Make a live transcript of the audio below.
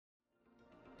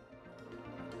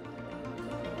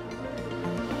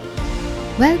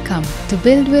Welcome to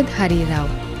Build with Hari Rao,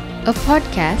 a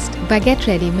podcast by Get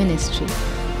Ready Ministry.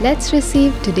 Let's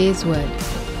receive today's word.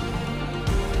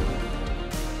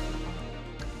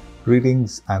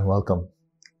 Greetings and welcome.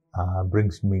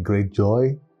 Brings me great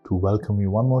joy to welcome you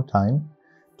one more time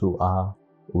to our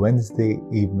Wednesday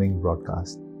evening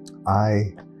broadcast.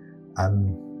 I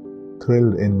am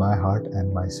thrilled in my heart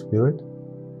and my spirit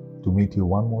to meet you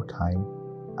one more time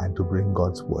and to bring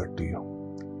God's word to you.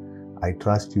 I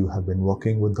trust you have been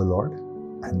walking with the Lord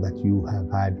and that you have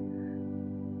had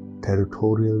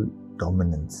territorial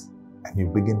dominance and you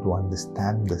begin to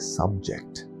understand the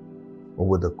subject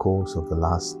over the course of the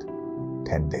last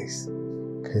 10 days.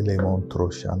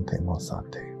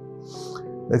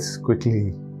 Let's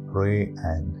quickly pray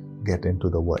and get into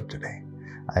the word today.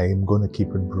 I am going to keep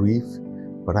it brief,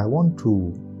 but I want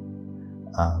to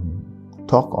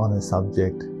talk on a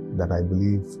subject that I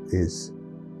believe is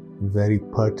very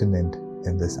pertinent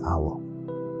in this hour.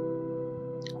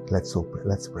 Let's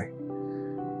pray.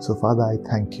 So Father, I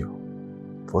thank you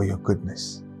for your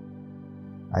goodness.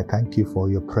 I thank you for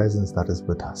your presence that is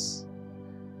with us.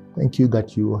 Thank you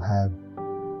that you have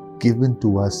given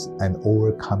to us an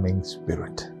overcoming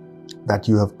spirit, that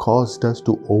you have caused us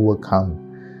to overcome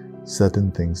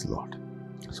certain things, Lord.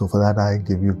 So for that, I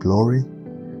give you glory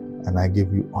and I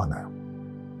give you honor.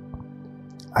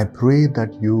 I pray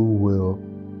that you will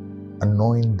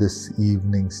anoint this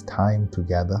evening's time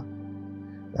together,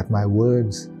 that my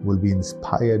words will be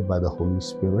inspired by the Holy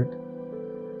Spirit.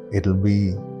 It'll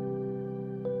be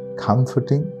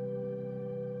comforting.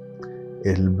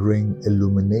 It'll bring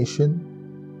illumination,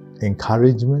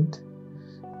 encouragement,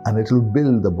 and it'll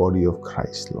build the body of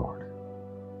Christ, Lord.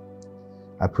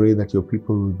 I pray that your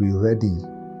people will be ready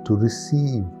to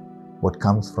receive what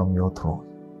comes from your throne.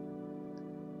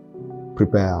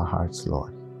 Prepare our hearts,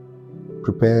 Lord.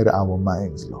 Prepare our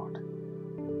minds, Lord.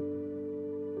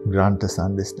 Grant us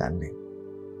understanding.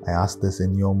 I ask this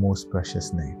in your most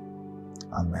precious name.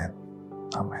 Amen.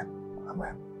 Amen.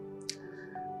 Amen.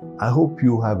 I hope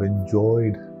you have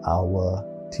enjoyed our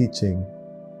teaching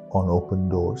on open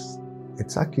doors.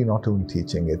 It's actually not even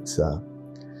teaching. It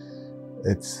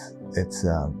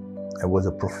was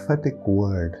a prophetic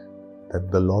word that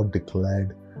the Lord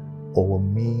declared over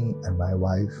me and my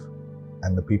wife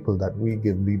and the people that we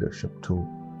give leadership to.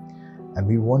 And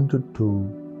we wanted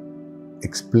to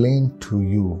explain to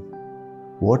you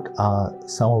what are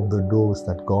some of the doors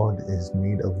that God has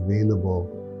made available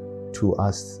to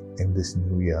us in this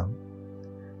new year.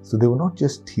 So they were not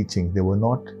just teaching, they were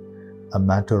not a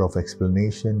matter of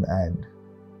explanation and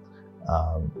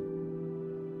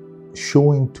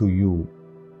showing to you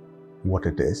what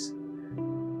it is,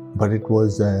 but it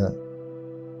was an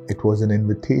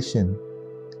invitation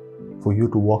for you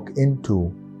to walk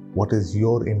into what is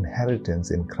your inheritance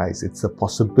in Christ. It's a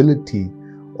possibility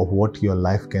of what your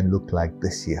life can look like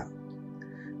this year.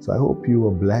 So I hope you were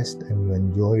blessed and you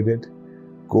enjoyed it.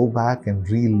 Go back and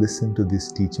re-listen to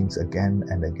these teachings again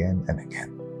and again and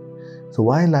again. So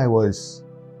while I was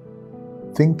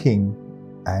thinking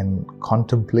and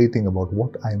contemplating about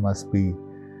what I must be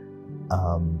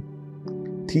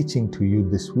teaching to you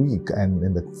this week and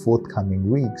in the forthcoming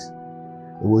weeks,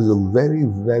 it was a very,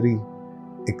 very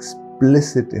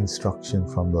explicit instruction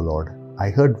from the Lord. I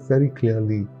heard very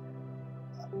clearly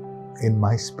in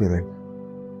my spirit,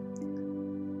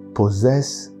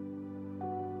 possess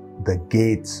the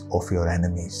gates of your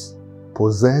enemies.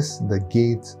 Possess the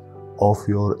gates of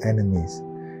your enemies.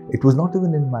 It was not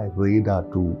even in my radar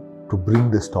to bring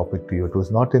this topic to you. It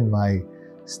was not in my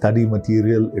study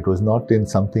material. It was not in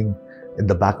something in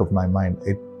the back of my mind.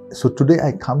 So today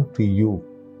I come to you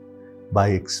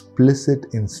by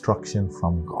explicit instruction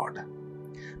from God,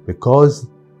 because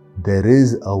there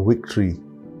is a victory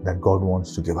that God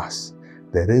wants to give us.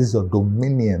 There is a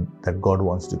dominion that God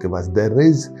wants to give us. There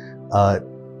is a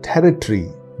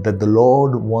territory that the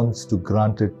Lord wants to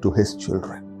grant it to His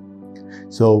children.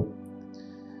 So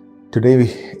today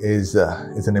is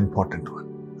an important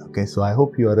one. Okay, so I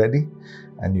hope you are ready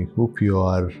and I hope you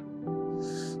are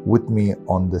with me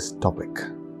on this topic.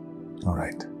 All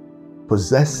right.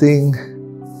 Possessing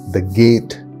the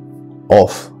gate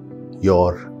of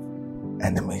your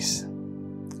enemies.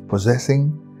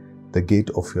 Possessing the gate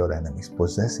of your enemies.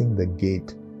 Possessing the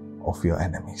gate of your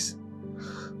enemies.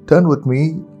 Turn with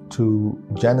me to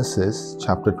Genesis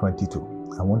chapter 22.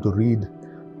 I want to read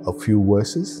a few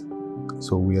verses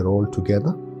so we are all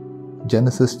together.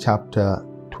 Genesis chapter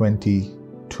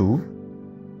 22.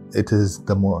 It's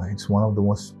one of the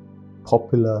most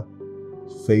popular,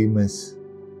 famous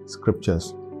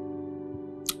scriptures.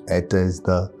 It is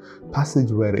the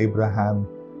passage where Abraham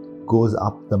goes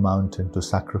up the mountain to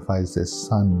sacrifice his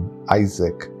son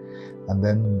Isaac, and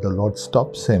then the Lord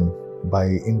stops him by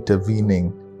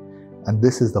intervening. And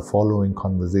this is the following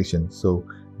conversation. So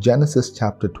Genesis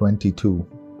chapter 22,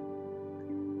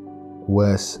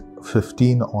 verse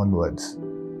 15 onwards.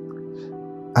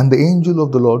 And the angel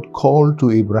of the Lord called to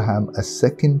Abraham a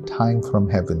second time from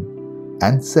heaven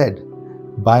and said,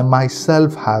 By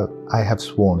myself I have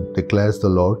sworn, declares the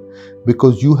Lord,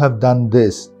 because you have done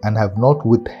this and have not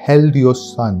withheld your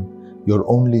son, your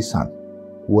only son.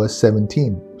 Verse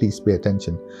 17, please pay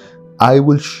attention. I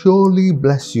will surely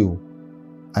bless you,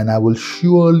 and I will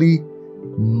surely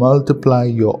multiply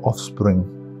your offspring,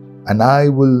 and I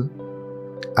will,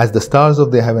 as the stars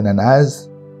of the heaven and as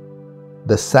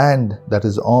the sand that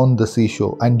is on the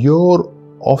seashore, and your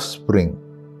offspring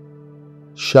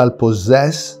shall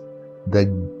possess the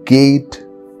gate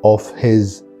of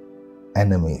his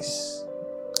enemies.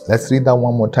 Let's read that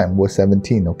one more time, verse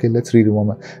 17. Okay, let's read it one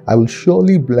more. I will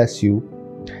surely bless you,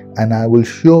 and I will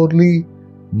surely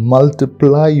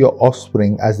multiply your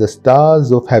offspring as the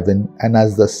stars of heaven and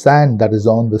as the sand that is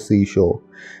on the seashore.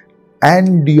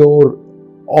 And your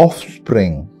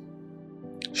offspring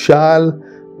shall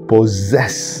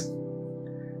possess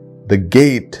the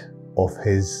gate of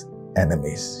his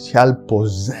enemies. Shall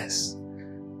possess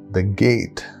the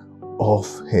gate of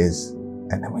his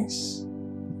enemies.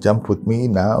 Jump with me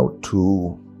now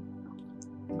to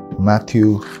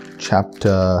Matthew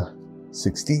chapter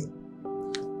 16.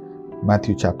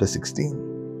 Matthew chapter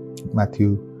 16.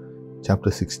 Matthew chapter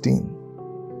 16,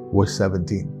 verse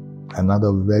 17.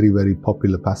 Another very, very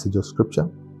popular passage of scripture.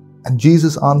 And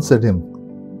Jesus answered him.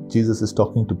 Jesus is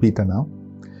talking to Peter now.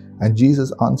 And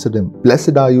Jesus answered him,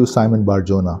 Blessed are you, Simon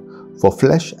Bar-Jonah, for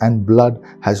flesh and blood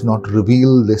has not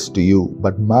revealed this to you,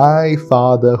 but my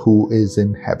Father who is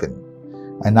in heaven.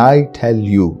 And I tell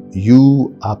you,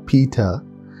 you are Peter,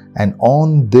 and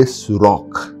on this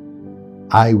rock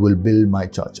I will build my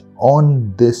church.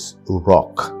 On this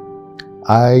rock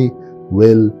I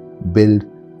will build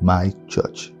my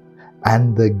church,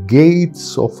 and the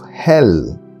gates of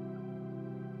hell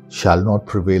shall not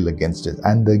prevail against it.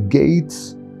 And the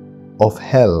gates of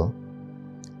hell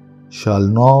shall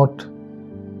not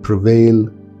prevail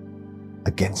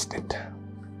against it.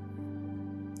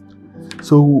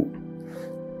 So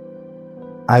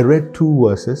I read 2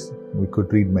 verses. We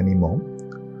could read many more.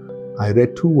 I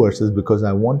read 2 verses because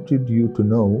I wanted you to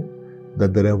know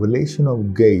that the revelation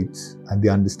of gates and the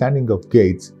understanding of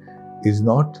gates is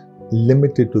not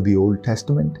limited to the Old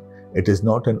Testament. It is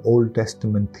not an Old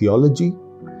Testament theology.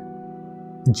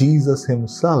 Jesus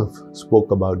himself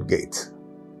spoke about gates.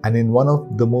 And in one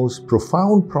of the most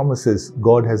profound promises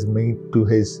God has made to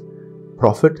his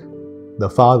prophet, the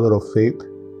father of faith,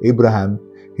 Abraham,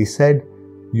 he said,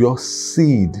 your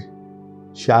seed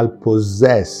shall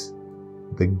possess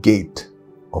the gate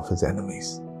of his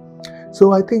enemies.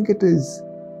 So I think it is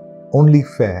only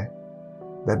fair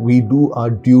that we do our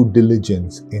due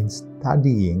diligence in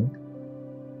studying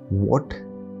what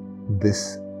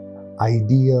this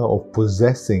idea of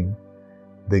possessing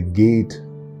the gate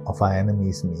of our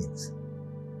enemies means.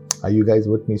 Are you guys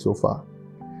with me so far?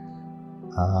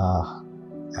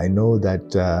 I know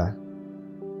that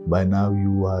by now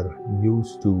you are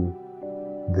used to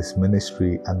this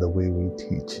ministry and the way we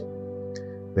teach.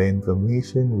 The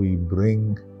information we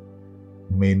bring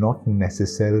may not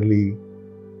necessarily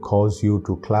cause you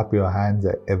to clap your hands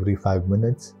at every 5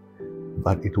 minutes,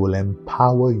 but it will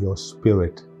empower your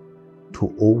spirit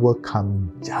to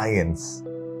overcome giants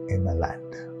in the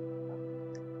land.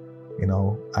 You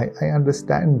know, I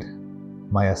understand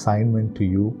my assignment to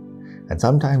you, and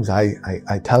sometimes I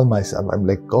tell myself, I'm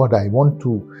like, God, I want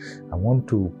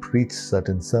to preach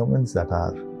certain sermons that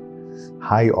are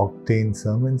high octane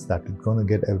sermons that are going to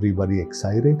get everybody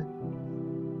excited.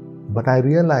 But I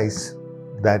realize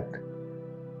that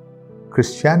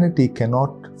Christianity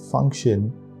cannot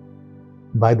function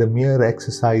by the mere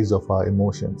exercise of our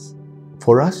emotions.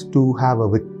 For us to have a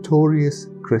victorious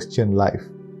Christian life,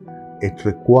 it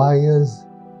requires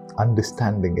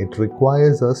understanding. It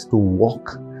requires us to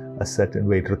walk a certain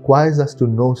way. It requires us to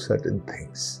know certain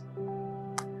things.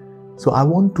 So I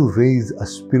want to raise a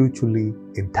spiritually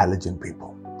intelligent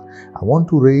people. I want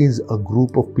to raise a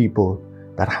group of people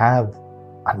that have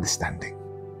understanding.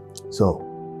 So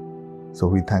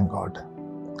we thank God.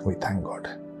 We thank God.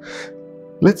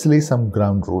 Let's lay some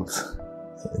ground rules.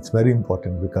 It's very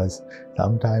important because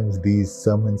sometimes these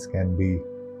sermons can be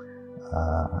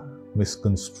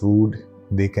misconstrued.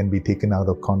 They can be taken out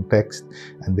of context,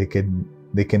 and they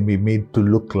can be made to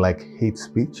look like hate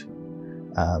speech.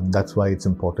 That's why it's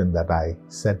important that I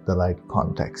set the right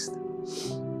context.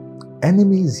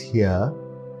 Enemies here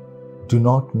do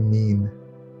not mean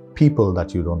people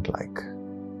that you don't like.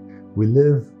 We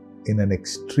live in an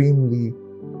extremely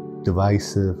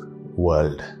divisive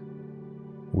world.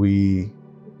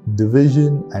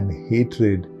 Division and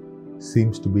hatred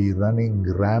seems to be running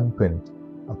rampant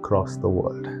across the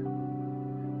world.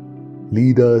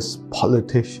 Leaders,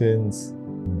 politicians,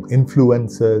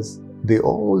 influencers, they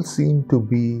all seem to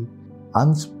be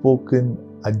unspoken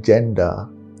agenda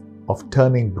of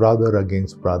turning brother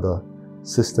against brother,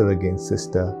 sister against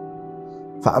sister,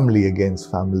 family against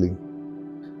family.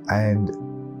 And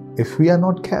if we are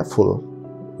not careful,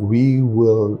 we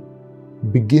will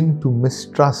begin to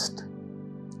mistrust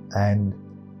and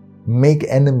make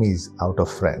enemies out of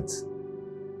friends.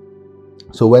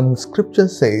 So when scripture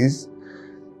says,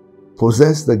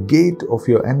 possess the gate of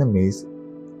your enemies,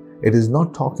 it is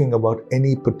not talking about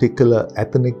any particular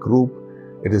ethnic group.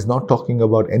 It is not talking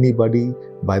about anybody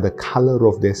by the color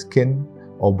of their skin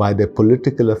or by their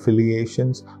political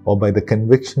affiliations or by the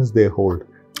convictions they hold.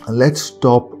 Let's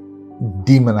stop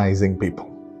demonizing people.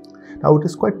 Now, it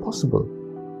is quite possible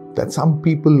that some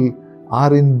people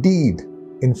are indeed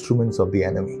instruments of the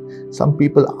enemy. Some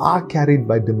people are carried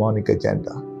by demonic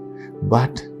agenda.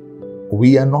 But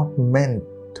we are not meant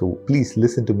to, please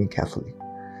listen to me carefully.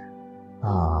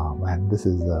 Man, this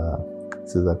is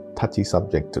a touchy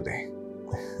subject today.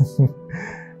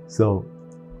 So,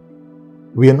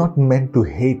 we are not meant to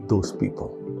hate those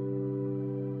people.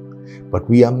 But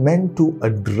we are meant to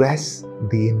address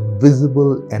the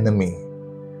invisible enemy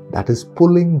that is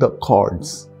pulling the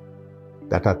cords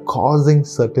that are causing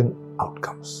certain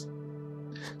outcomes.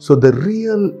 So the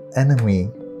real enemy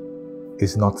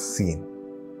is not seen.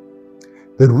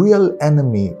 The real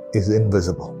enemy is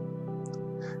invisible.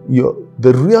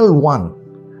 The real one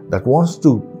that wants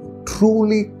to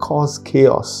truly cause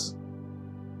chaos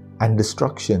and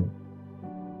destruction,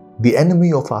 the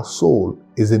enemy of our soul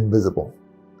is invisible.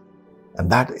 And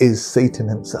that is Satan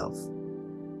himself.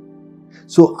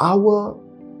 So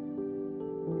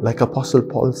like Apostle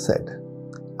Paul said,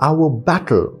 our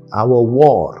battle, our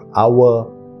war, our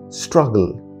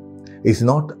struggle is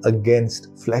not against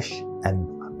flesh and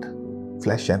blood.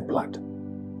 Flesh and blood.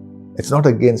 It's not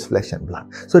against flesh and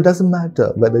blood. So it doesn't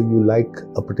matter whether you like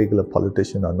a particular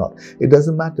politician or not. It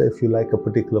doesn't matter if you like a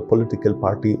particular political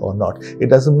party or not. It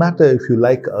doesn't matter if you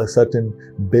like a certain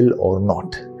bill or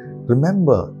not.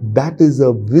 Remember, that is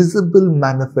a visible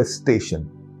manifestation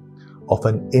of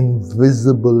an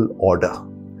invisible order.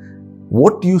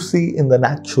 What you see in the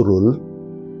natural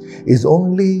is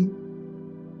only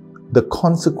the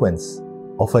consequence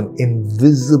of an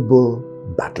invisible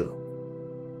battle.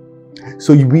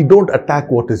 So we don't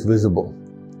attack what is visible.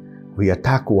 We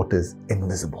attack what is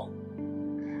invisible.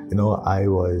 You know, I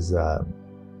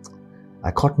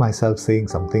caught myself saying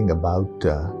something about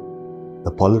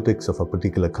the politics of a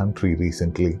particular country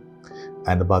recently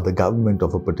and about the government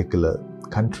of a particular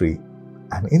country.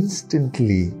 And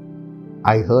instantly,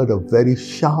 I heard a very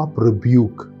sharp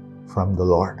rebuke from the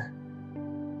Lord.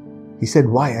 He said,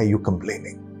 "Why are you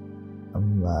complaining?"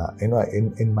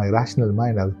 In my rational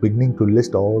mind, I was beginning to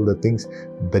list all the things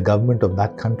the government of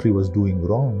that country was doing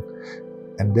wrong.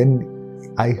 And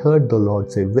then I heard the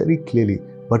Lord say very clearly,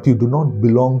 "But you do not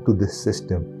belong to this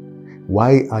system.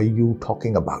 Why are you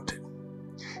talking about it?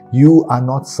 You are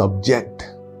not subject.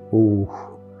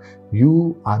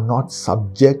 You are not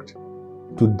subject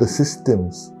to the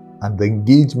systems and the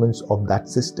engagements of that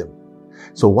system.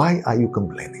 So why are you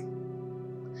complaining?"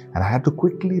 And I had to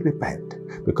quickly repent,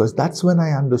 because that's when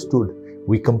I understood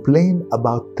we complain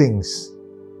about things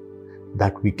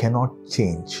that we cannot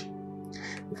change.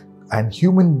 And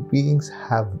human beings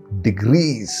have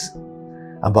degrees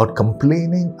about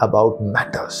complaining about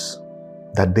matters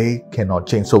that they cannot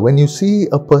change. So when you see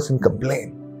a person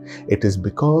complain, it is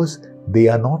because they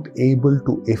are not able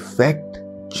to effect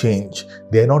change.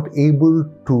 They are not able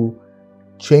to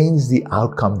change the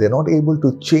outcome. They are not able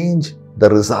to change the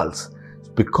results.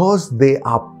 Because they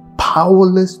are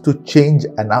powerless to change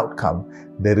an outcome,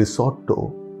 they resort to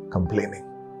complaining.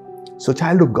 So,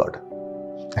 child of God,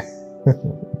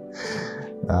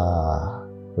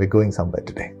 we're going somewhere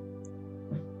today.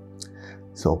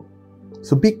 So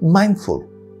be mindful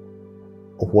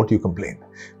of what you complain,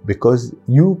 because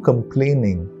you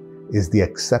complaining is the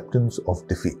acceptance of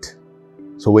defeat.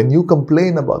 So when you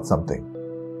complain about something,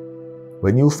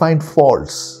 when you find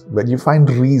faults, when you find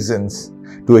reasons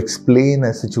to explain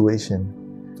a situation,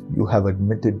 you have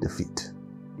admitted defeat.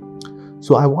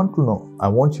 So I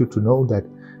want you to know that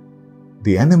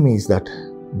the enemies that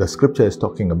the scripture is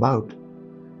talking about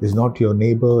is not your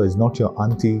neighbor, is not your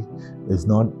auntie, is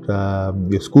not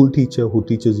your school teacher who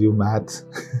teaches you maths.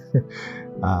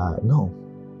 No.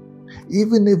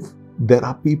 Even if there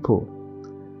are people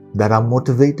that are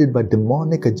motivated by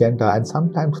demonic agenda and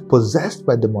sometimes possessed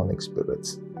by demonic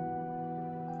spirits.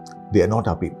 They are not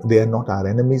our people. They are not our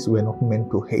enemies. We are not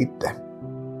meant to hate them.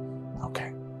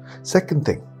 Okay. Second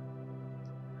thing,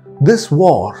 this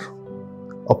war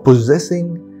of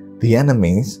possessing the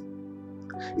enemies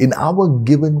in our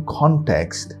given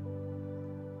context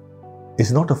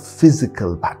is not a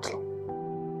physical battle.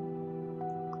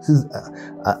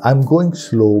 I'm going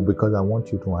slow because I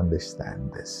want you to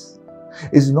understand this.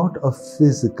 It's not a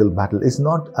physical battle. It's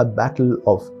not a battle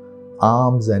of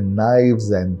arms and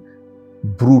knives and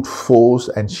brute force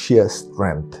and sheer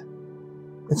strength.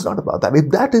 It's not about that. If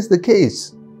that is the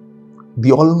case,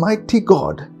 the Almighty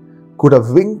God could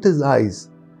have winked his eyes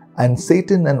and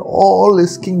Satan and all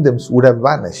his kingdoms would have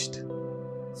vanished.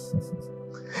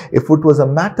 If it was a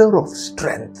matter of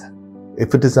strength,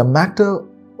 if it is a matter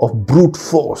of brute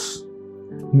force,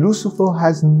 Lucifer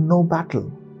has no battle.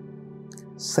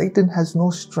 Satan has no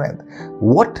strength.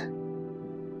 What?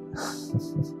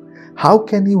 How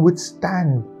can he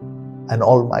withstand an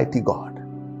almighty God?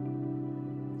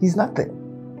 He's nothing.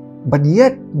 But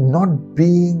yet not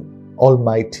being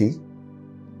almighty,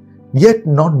 yet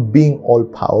not being all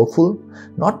powerful,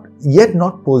 yet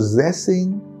not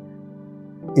possessing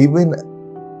even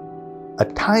a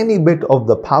tiny bit of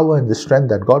the power and the strength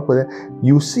that God possesses,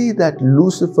 you see that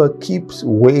Lucifer keeps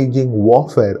waging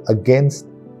warfare against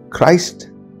Christ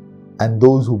and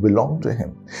those who belong to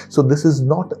him. So this is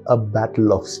not a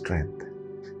battle of strength.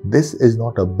 This is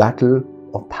not a battle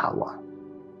of power.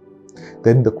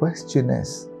 Then the question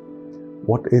is,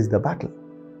 what is the battle?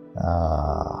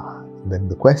 Then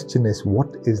the question is,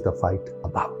 what is the fight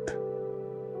about?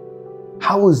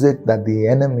 How is it that the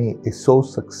enemy is so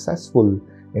successful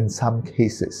in some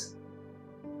cases,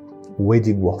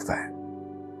 waging warfare?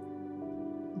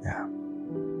 Yeah.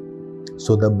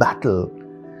 So the battle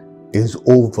is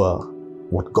over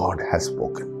what God has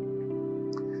spoken.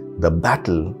 The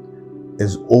battle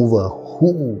is over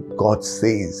who God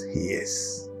says He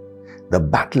is. The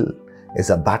battle is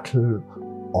a battle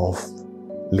of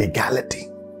legality.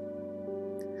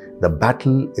 The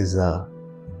battle is a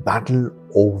battle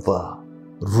over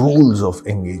rules of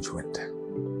engagement.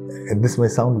 And this may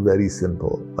sound very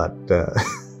simple, but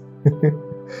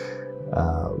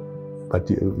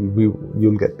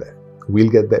you'll get there. We'll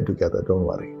get there together, don't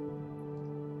worry.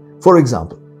 For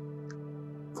example,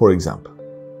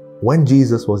 when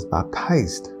Jesus was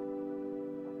baptized,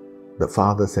 the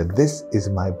Father said, "This is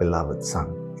my beloved Son,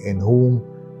 in whom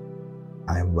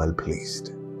I am well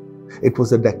pleased." It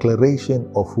was a declaration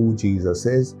of who Jesus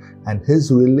is and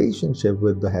His relationship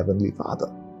with the Heavenly Father.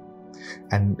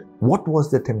 And what was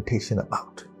the temptation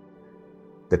about?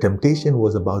 The temptation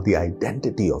was about the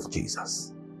identity of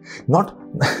Jesus.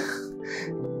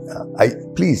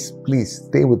 Please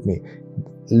stay with me.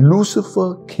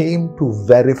 Lucifer came to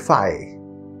verify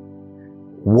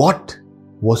what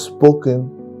was spoken,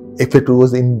 if it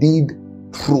was indeed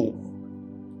true.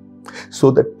 So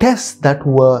the tests that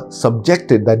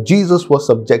Jesus was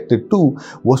subjected to,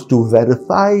 was to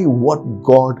verify what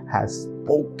God has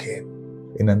spoken.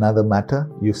 In another matter,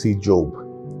 you see Job.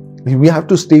 We have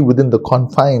to stay within the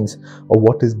confines of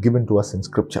what is given to us in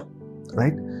Scripture,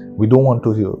 right? We don't want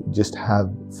to just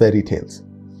have fairy tales.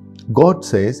 God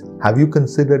says, "Have you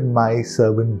considered my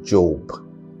servant Job?"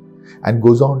 And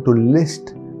goes on to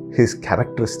list his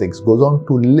characteristics, goes on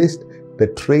to list the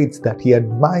traits that he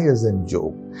admires in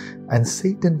Job. And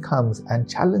Satan comes and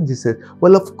challenges it.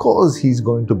 Well, of course he's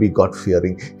going to be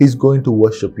God-fearing. He's going to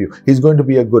worship you. He's going to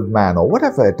be a good man, or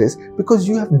whatever it is, because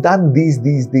you have done these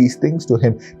things to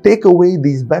him. Take away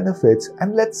these benefits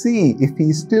and let's see if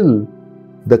he's still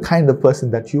the kind of person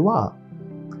that you are.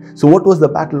 So what was the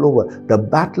battle over? The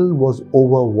battle was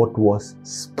over what was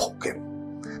spoken.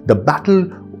 The battle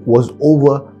was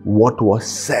over what was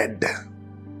said.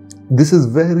 This is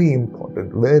very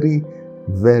important, very,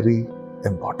 very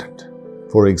important.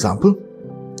 For example,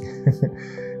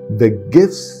 the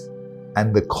gifts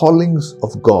and the callings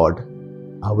of God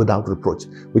are without reproach,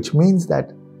 which means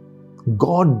that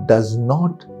God does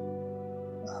not,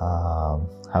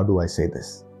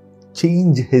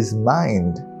 change His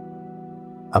mind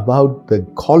about the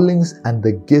callings and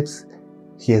the gifts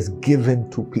He has given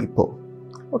to people,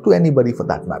 or to anybody for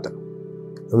that matter.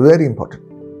 Very important.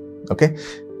 Okay?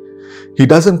 He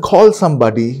doesn't call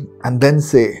somebody and then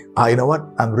say, you know what,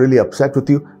 I'm really upset with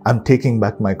you. I'm taking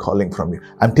back my calling from you.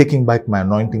 I'm taking back my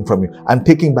anointing from you. I'm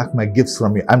taking back my gifts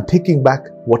from you. I'm taking back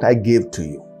what I gave to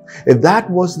you. If that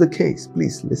was the case,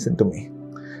 please listen to me.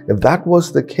 If that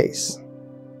was the case,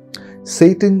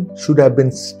 Satan should have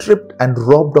been stripped and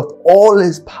robbed of all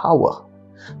his power,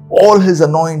 all his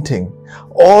anointing,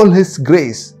 all his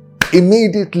grace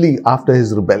immediately after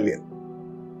his rebellion.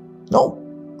 No.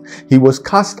 He was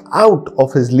cast out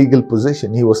of his legal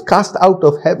position. He was cast out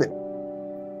of heaven.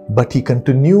 But he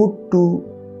continued to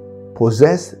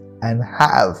possess and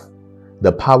have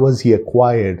the powers he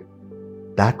acquired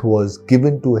that was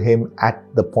given to him at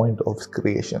the point of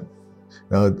creation.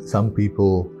 Now, some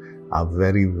people are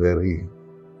very, very...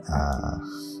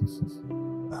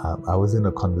 I was in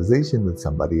a conversation with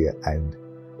somebody and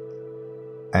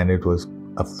it was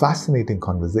a fascinating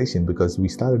conversation because we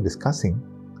started discussing,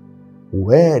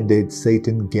 where did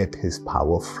Satan get his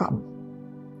power from?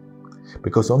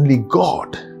 Because only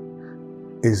God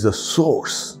is the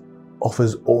source of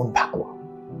his own power.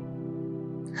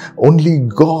 Only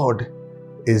God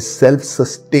is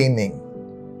self-sustaining,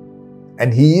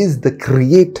 and he is the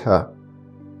creator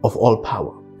of all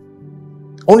power.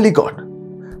 Only God,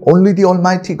 only the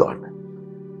Almighty God.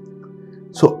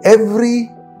 So every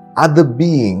other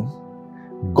being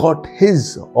got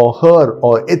his or her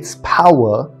or its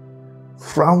power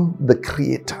from the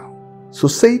Creator. So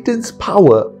Satan's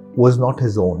power was not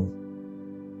his own.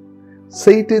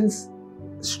 Satan's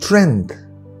strength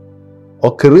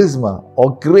or charisma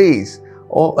or grace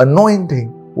or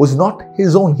anointing was not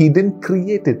his own. He didn't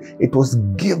create it. It was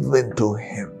given to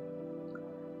him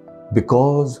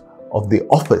because of the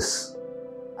office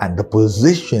and the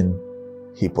position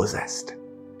he possessed.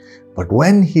 But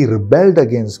when he rebelled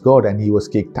against God and he was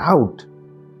kicked out,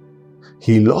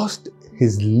 he lost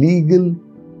his legal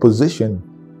position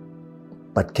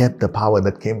but kept the power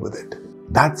that came with it.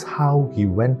 That's how he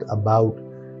went about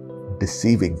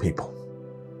deceiving people.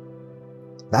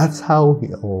 That's how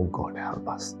he, oh God help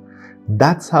us.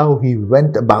 That's how he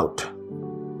went about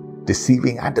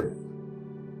deceiving Adam.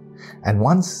 And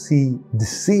once he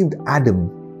deceived Adam,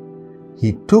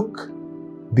 he took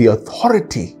the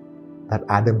authority that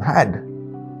Adam had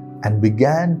and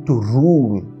began to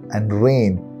rule and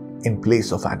reign in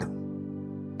place of Adam.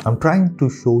 I'm trying to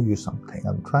show you something.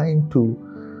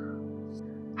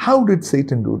 How did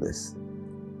Satan do this?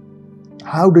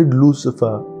 How did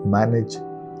Lucifer manage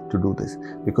to do this?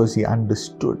 Because he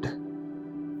understood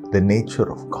the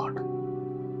nature of God.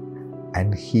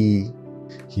 And he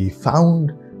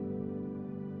found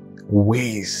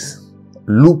ways,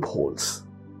 loopholes,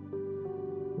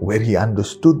 where he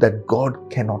understood that God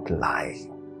cannot lie.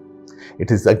 It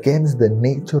is against the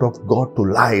nature of God to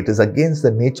lie. It is against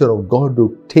the nature of God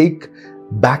to take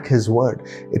back his word.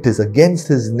 It is against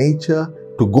his nature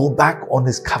to go back on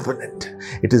his covenant.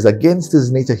 It is against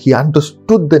his nature. He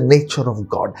understood the nature of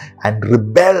God and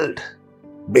rebelled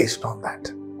based on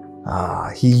that.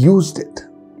 He used it.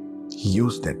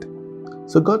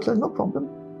 So God said, no problem.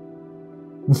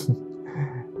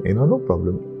 No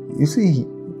problem. You see,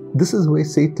 this is where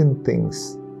Satan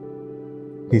thinks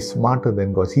he's smarter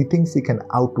than God. He thinks he can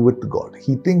outwit God.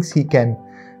 He thinks he can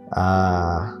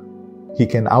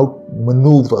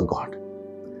outmaneuver God.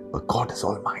 But God is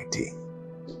almighty.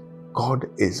 God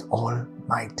is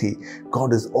almighty.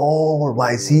 God is all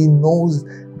wise. He knows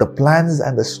the plans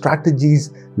and the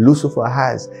strategies Lucifer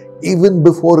has even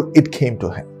before it came to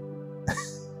him.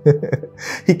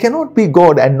 He cannot be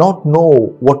God and not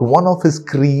know what one of his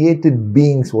created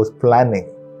beings was planning.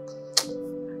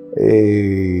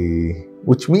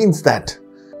 Which means that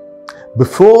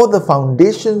before the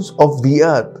foundations of the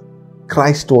earth,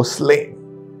 Christ was slain.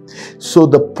 So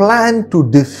the plan to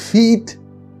defeat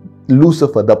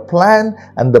Lucifer, the plan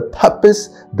and the purpose,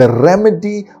 the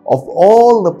remedy of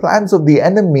all the plans of the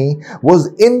enemy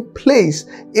was in place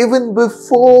even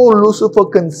before Lucifer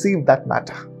conceived that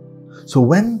matter. So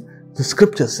when the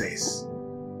scripture says,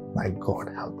 my God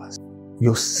help us,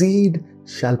 your seed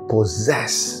shall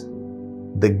possess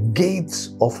the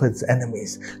gates of its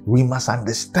enemies, we must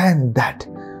understand that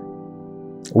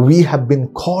we have been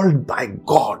called by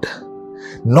God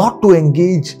not to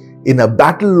engage in a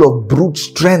battle of brute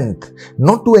strength,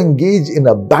 not to engage in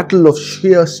a battle of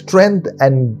sheer strength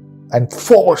and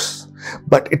force,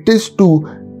 but it is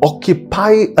to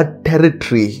occupy a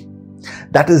territory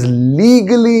that is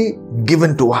legally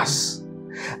given to us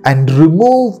and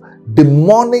remove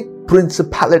demonic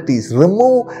principalities,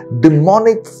 remove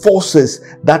demonic forces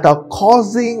that are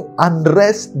causing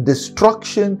unrest,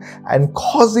 destruction, and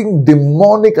causing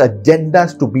demonic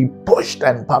agendas to be pushed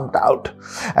and pumped out.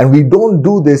 And we don't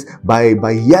do this by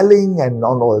yelling and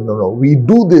no. We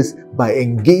do this by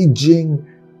engaging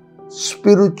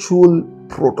spiritual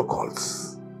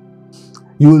protocols.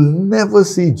 You will never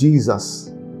see Jesus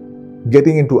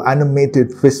getting into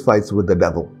animated fistfights with the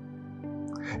devil.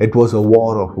 It was a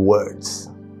war of words.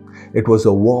 It was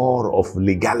a war of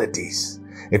legalities.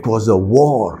 It was a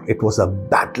war. It was a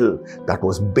battle that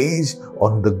was based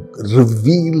on the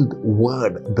revealed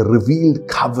word, the revealed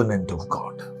covenant of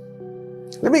God.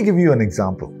 Let me give you an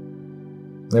example.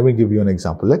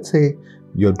 Let's say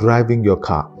you're driving your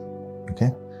car.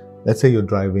 Okay? Let's say you're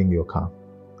driving your car.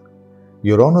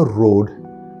 You're on a road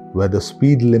where the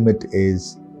speed limit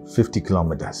is 50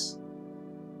 kilometers.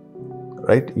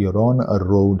 Right? You're on a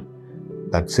road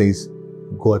that says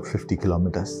go at 50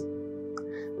 kilometers.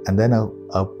 And then a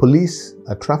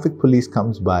traffic police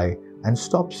comes by and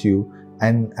stops you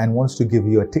and wants to give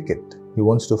you a ticket. He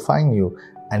wants to fine you,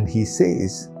 and he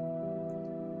says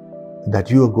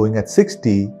that you are going at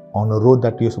 60 on a road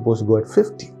that you're supposed to go at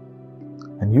 50.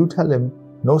 And you tell him,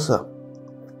 no sir,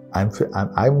 I'm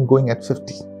going at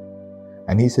 50.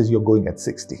 And he says you're going at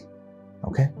 60.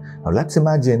 Okay? Now let's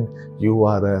imagine you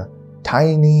are a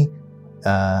tiny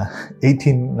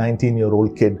 18,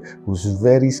 19-year-old kid who's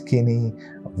very skinny,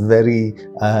 very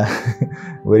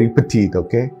petite,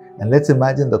 okay? And let's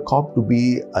imagine the cop to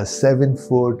be a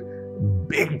 7-foot,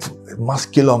 big,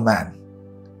 muscular man.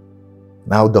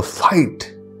 Now the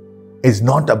fight is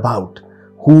not about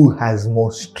who has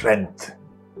more strength.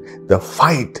 The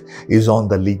fight is on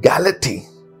the legality.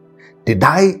 Did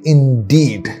I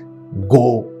indeed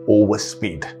go over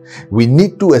speed? We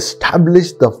need to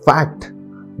establish the fact,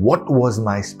 what was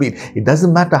my speed? It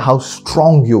doesn't matter how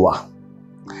strong you are.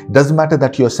 It doesn't matter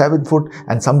that you're 7 foot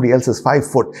and somebody else is 5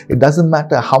 foot. It doesn't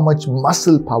matter how much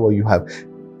muscle power you have.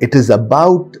 It is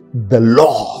about the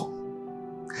law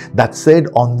that said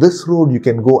on this road you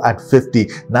can go at 50.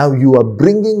 Now you are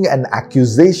bringing an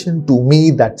accusation to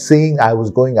me that saying I was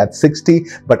going at 60,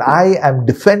 but I am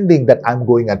defending that I'm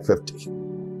going at 50.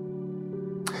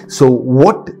 So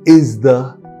what is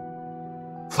the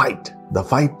fight? The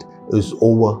fight is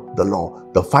over the law.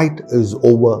 The fight is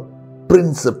over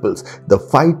principles. The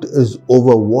fight is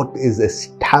over what is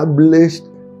established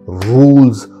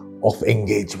rules of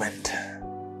engagement.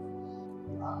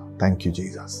 Thank you,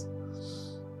 Jesus.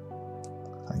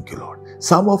 Thank you, Lord.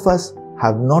 Some of us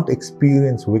have not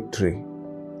experienced victory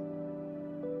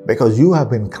because you have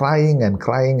been crying and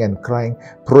crying and crying,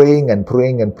 praying and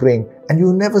praying and praying, and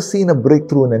you've never seen a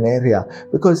breakthrough in an area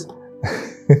because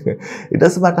it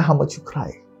doesn't matter how much you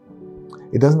cry.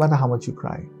 It doesn't matter how much you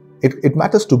cry. It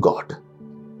matters to God.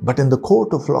 But in the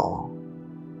court of law,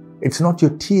 it's not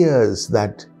your tears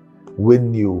that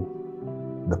win you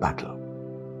the battle.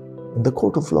 In the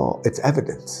court of law, it's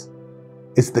evidence.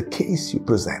 It's the case you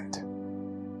present.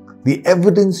 The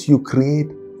evidence you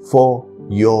create for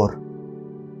your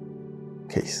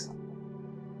case.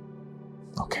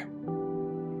 Okay.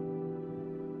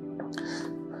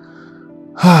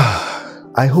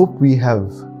 I hope we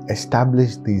have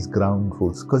established these ground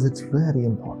rules because it's very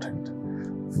important.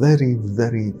 Very,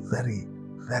 very, very,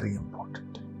 very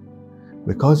important.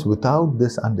 Because without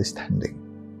this understanding,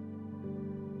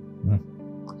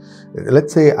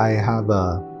 let's say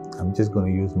I'm just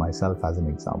going to use myself as an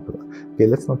example. Okay,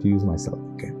 let's not use myself.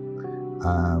 Okay.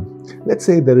 Let's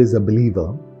say there is a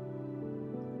believer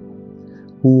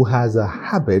who has a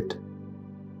habit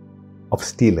of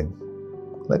stealing.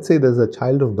 Let's say there's a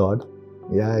child of God.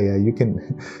 You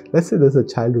can. Let's say there's a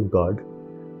child of God.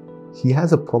 He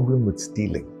has a problem with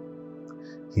stealing.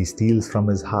 He steals from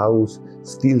his house,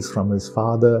 steals from his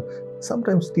father,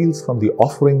 sometimes steals from the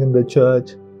offering in the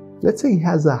church. Let's say he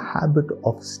has a habit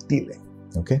of stealing.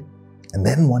 Okay? And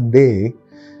then one day,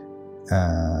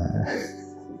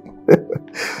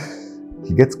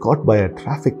 he gets caught by a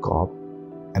traffic cop,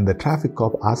 and the traffic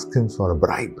cop asks him for a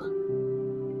bribe.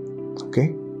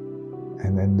 Okay?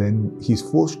 And then he's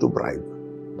forced to bribe.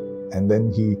 And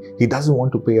then he doesn't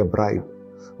want to pay a bribe.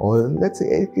 Or let's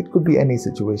say it could be any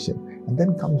situation. And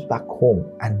then comes back home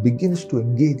and begins to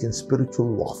engage in spiritual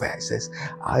warfare. He says,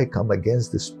 I come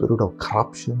against the spirit of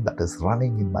corruption that is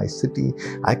running in my city.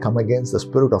 I come against the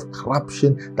spirit of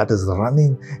corruption that is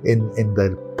running in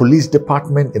the police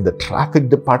department, in the traffic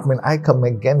department. I come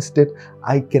against it.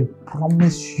 I can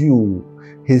promise you,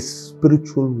 his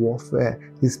spiritual warfare,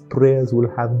 his prayers will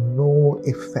have no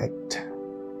effect.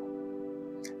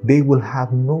 They will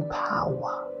have no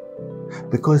power.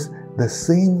 Because the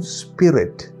same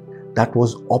spirit that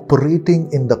was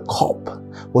operating in the cop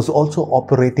was also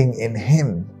operating in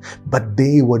him. But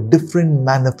they were different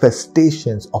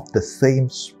manifestations of the same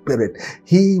spirit.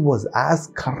 He was as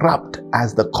corrupt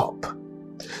as the cop.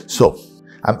 So,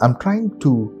 I'm trying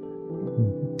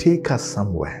to take us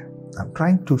somewhere. I'm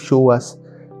trying to show us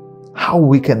how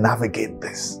we can navigate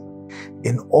this.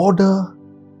 In order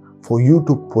for you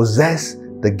to possess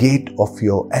the gate of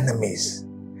your enemies,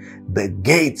 the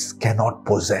gates cannot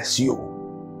possess you.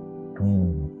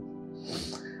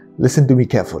 Listen to me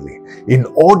carefully. In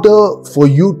order for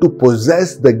you to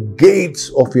possess the gates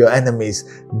of your enemies,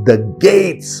 the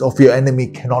gates of your enemy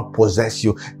cannot possess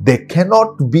you. There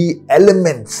cannot be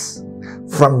elements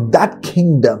from that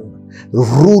kingdom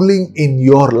ruling in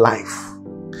your life,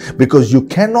 because you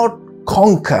cannot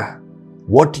conquer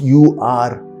what you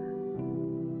are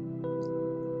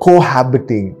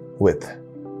cohabiting with.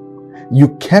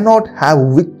 You cannot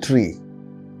have victory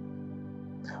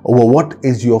over what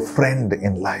is your friend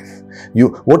in life.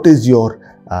 What is your,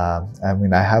 I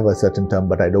have a certain term,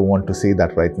 but I don't want to say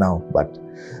that right now. But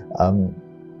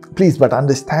please, but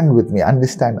understand with me,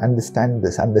 understand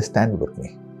this, understand with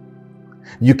me.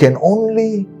 You can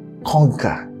only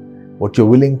conquer what you're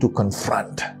willing to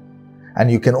confront.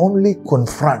 And you can only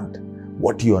confront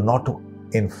what you are not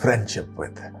in friendship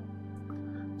with.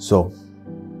 So,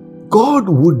 God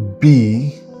would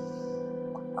be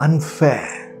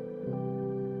unfair.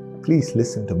 Please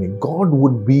listen to me. God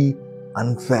would be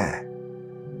unfair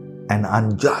and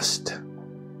unjust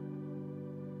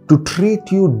to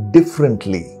treat you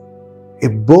differently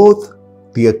if both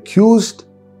the accused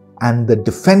and the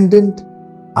defendant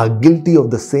are guilty of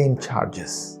the same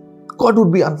charges. God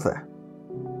would be unfair.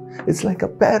 It's like a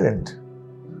parent.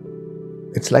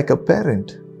 It's like a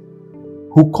parent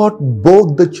who caught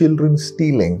both the children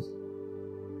stealing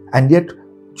and yet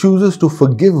chooses to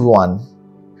forgive one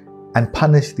and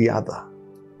punish the other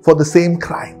for the same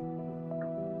crime.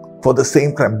 For the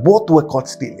same crime. Both were caught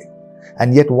stealing,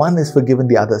 and yet one is forgiven,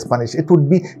 the other is punished.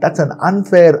 That's an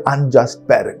unfair, unjust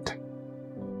parent.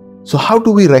 So how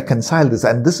do we reconcile this?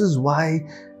 And this is why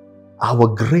our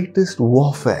greatest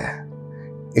warfare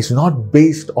is not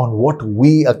based on what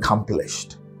we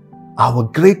accomplished. Our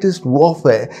greatest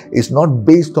warfare is not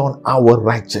based on our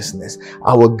righteousness.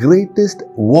 Our greatest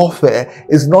warfare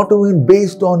is not even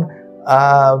based on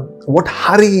what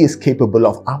Hari is capable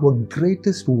of. Our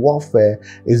greatest warfare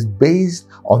is based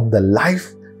on the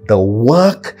life, the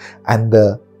work, and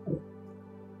the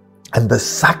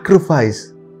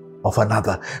sacrifice of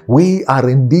another. We are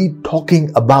indeed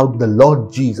talking about the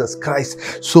Lord Jesus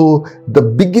Christ. So the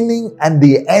beginning and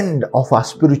the end of our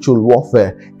spiritual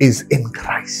warfare is in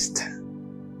Christ.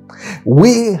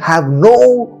 We have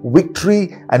no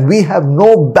victory and we have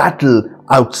no battle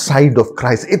outside of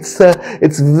Christ. It's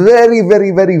very,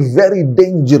 very, very, very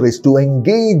dangerous to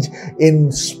engage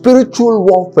in spiritual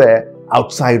warfare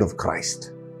outside of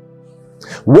Christ.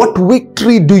 What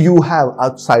victory do you have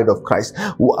outside of Christ?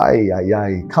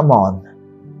 Come on.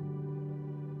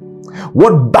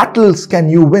 What battles can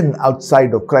you win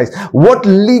outside of Christ? What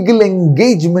legal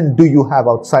engagement do you have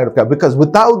outside of Christ? Because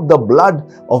without the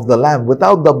blood of the Lamb,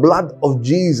 without the blood of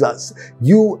Jesus,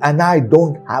 you and I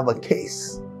don't have a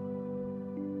case.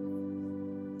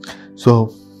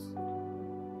 So,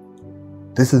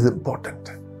 this is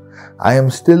important. I am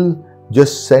still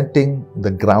just setting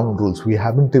the ground rules. We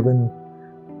haven't even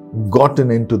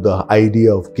gotten into the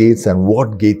idea of gates and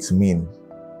what gates mean.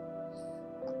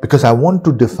 Because I want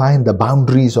to define the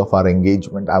boundaries of our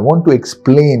engagement. I want to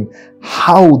explain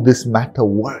how this matter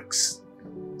works.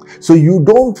 So you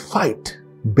don't fight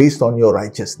based on your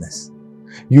righteousness.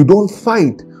 You don't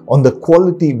fight on the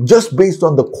quality, just based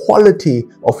on the quality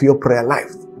of your prayer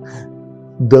life.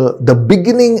 The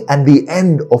beginning and the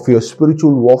end of your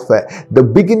spiritual warfare, the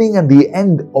beginning and the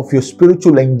end of your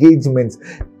spiritual engagements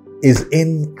is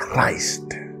in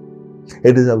Christ.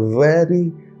 It is a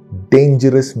very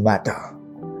dangerous matter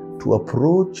to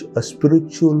approach a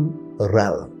spiritual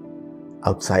realm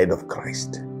outside of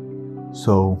Christ.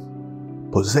 So,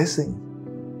 possessing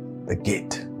the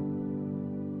gate.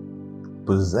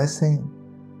 Possessing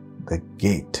the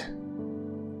gate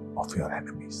of your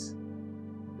enemies.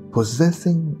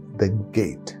 Possessing the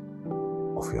gate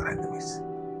of your enemies.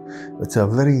 It's a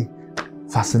very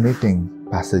fascinating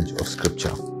passage of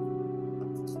scripture.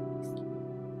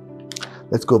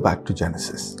 Let's go back to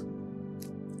Genesis.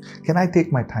 Can I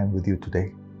take my time with you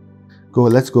today?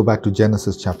 Let's go back to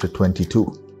Genesis chapter 22.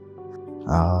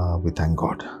 We thank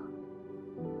God.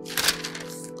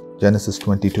 Genesis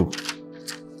 22.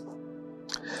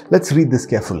 Let's read this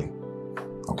carefully.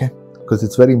 Okay? Because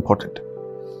it's very important.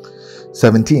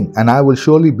 17. And I will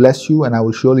surely bless you, and I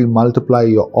will surely multiply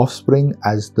your offspring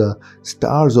as the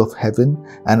stars of heaven,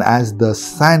 and as the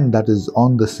sand that is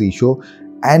on the seashore,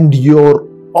 and your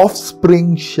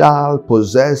offspring shall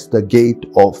possess the gate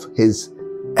of his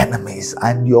enemies.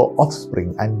 And your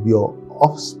offspring, and your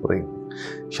offspring.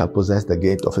 shall possess the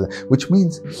gate of his, which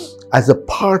means as a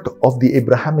part of the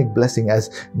Abrahamic blessing,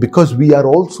 because we are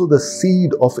also the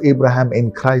seed of Abraham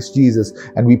in Christ Jesus,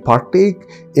 and we partake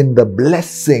in the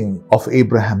blessing of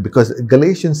Abraham, because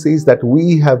Galatians says that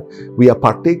we are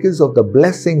partakers of the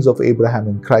blessings of Abraham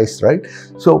in Christ, right?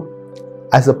 So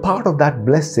as a part of that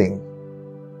blessing,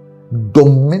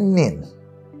 dominion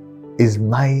is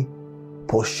my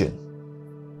portion.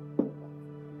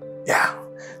 Yeah,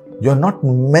 you're not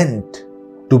meant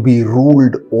to be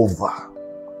ruled over,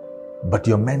 but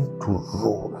you're meant to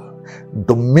rule.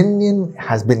 Dominion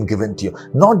has been given to you.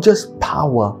 Not just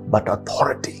power, but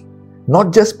authority.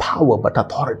 Not just power, but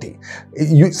authority.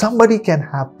 Somebody can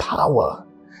have power,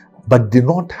 but do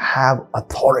not have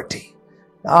authority.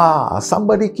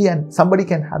 Somebody can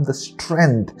have the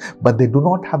strength, but they do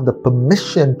not have the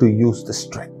permission to use the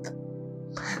strength.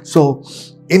 So,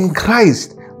 in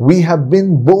Christ, we have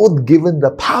been both given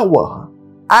the power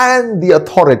and the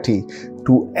authority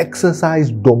to exercise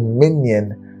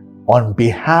dominion on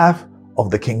behalf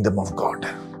of the kingdom of God.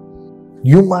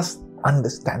 You must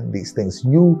understand these things.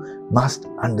 You must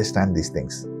understand these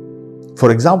things. For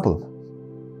example,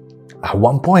 at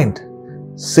one point,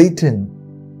 Satan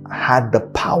had the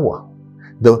power,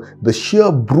 the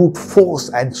sheer brute force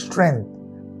and strength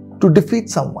to defeat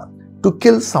someone, to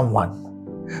kill someone.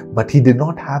 But he did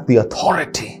not have the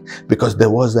authority, because there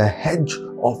was a hedge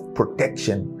of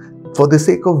protection for the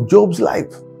sake of Job's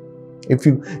life. If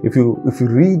you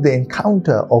read the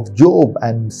encounter of Job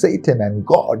and Satan and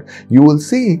God, you will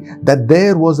see that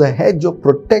there was a hedge of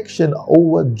protection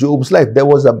over Job's life. There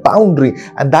was a boundary,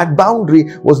 and that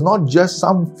boundary was not just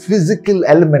some physical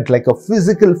element like a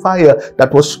physical fire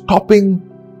that was stopping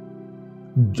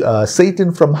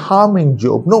Satan from harming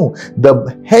Job. No,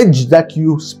 the hedge that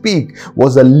you speak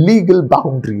was a legal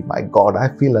boundary. My God, I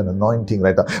feel an anointing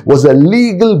right now. Was a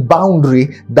legal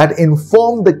boundary that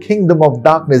informed the kingdom of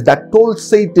darkness, that told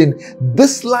Satan,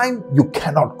 this line you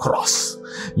cannot cross.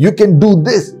 You can do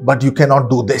this, but you cannot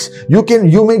do this. You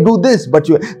may do this, but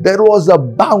there was a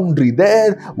boundary.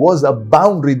 There was a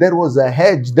boundary. There was a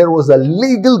hedge. There was a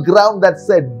legal ground that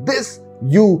said, this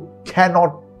you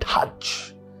cannot touch.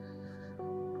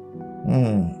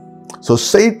 So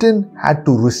Satan had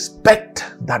to respect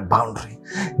that boundary.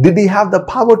 Did he have the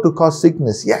power to cause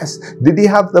sickness? Yes. Did he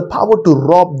have the power to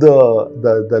rob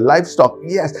the livestock?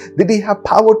 Yes. Did he have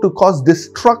power to cause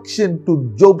destruction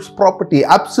to Job's property?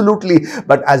 Absolutely.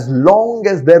 But as long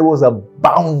as there was a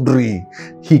boundary,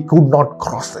 he could not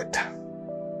cross it.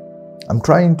 I'm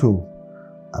trying to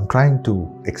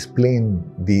explain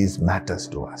these matters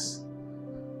to us.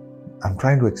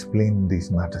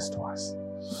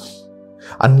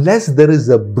 Unless there is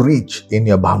a breach in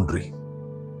your boundary,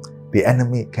 the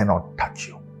enemy cannot touch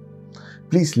you.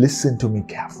 Please listen to me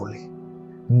carefully.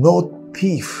 No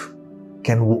thief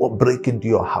can break into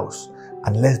your house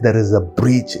unless there is a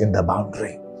breach in the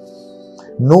boundary.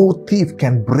 No thief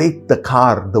can break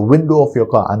the window of your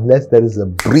car unless there is a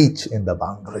breach in the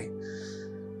boundary.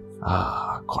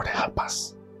 God help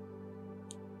us.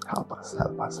 Help us.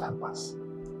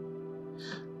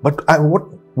 But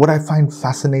what I find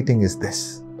fascinating is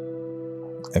this.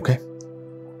 Okay?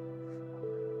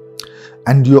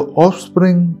 And your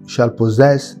offspring shall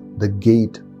possess the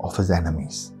gate of his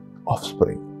enemies.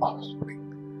 Offspring.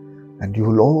 And you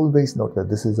will always note that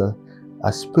this is a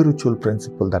spiritual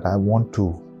principle that I want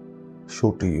to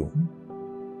show to you.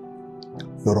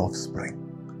 Your offspring.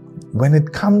 When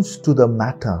it comes to the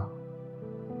matter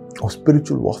of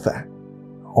spiritual warfare,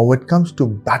 or when it comes to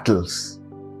battles,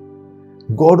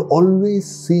 God always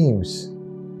seems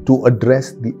to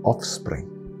address the offspring.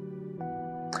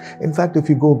 In fact, if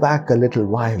you go back a little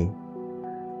while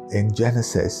in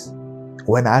Genesis,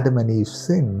 when Adam and Eve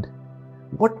sinned,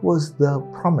 what was the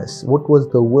promise? What was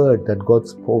the word that God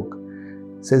spoke?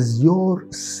 It says, your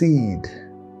seed,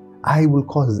 I will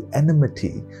cause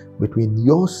enmity between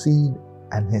your seed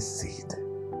and his seed.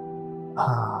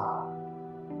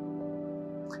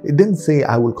 It didn't say,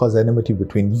 I will cause enmity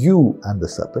between you and the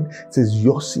serpent. It says,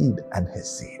 your seed and his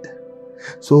seed.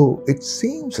 So it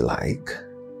seems like,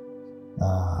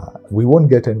 we won't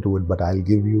get into it, but I'll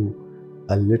give you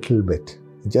a little bit.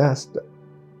 Just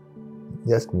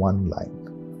one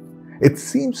line. It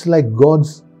seems like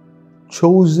God's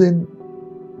chosen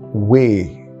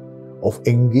way of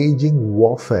engaging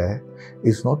warfare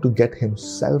is not to get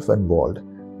himself involved,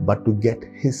 but to get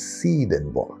his seed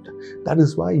involved. That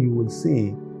is why you will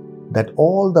see that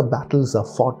all the battles are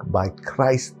fought by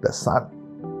Christ the Son,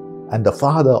 and the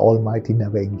Father Almighty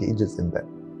never engages in them.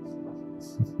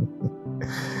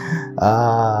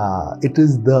 It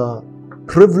is the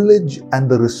privilege and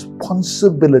the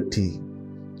responsibility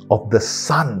of the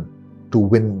Son to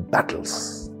win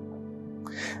battles.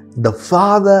 The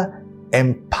Father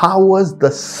empowers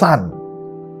the Son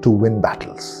to win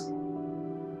battles.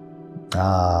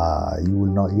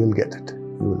 You'll get it.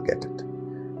 You will get it.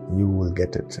 You will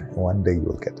get it. One day you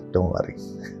will get it. Don't worry.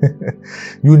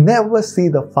 You never see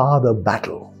the Father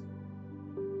battle.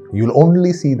 You'll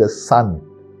only see the Son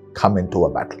come into a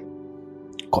battle.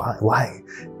 Why?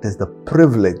 It is the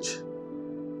privilege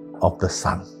of the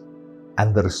Son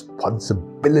and the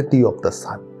responsibility of the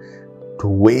Son to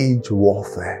wage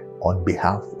warfare on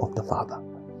behalf of the Father.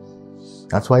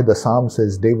 That's why the Psalm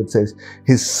says, David says,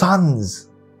 his sons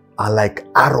are like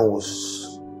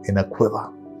arrows in a quiver,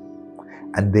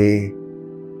 and they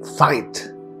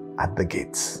fight at the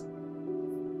gates.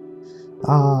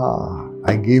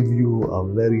 I gave you a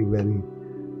very, very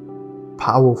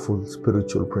powerful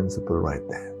spiritual principle right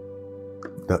there.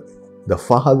 The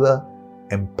Father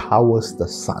empowers the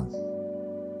Son,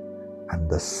 and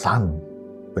the Son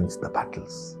wins the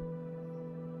battles.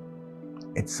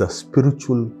 It's a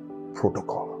spiritual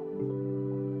protocol.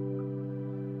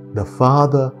 The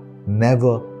Father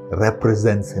never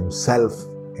represents himself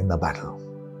in the battle.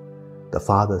 The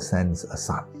Father sends a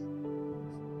Son.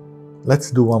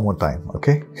 Let's do one more time,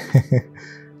 okay?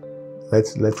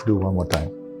 Let's do one more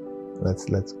time. Let's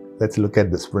look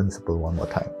at this principle one more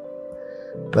time.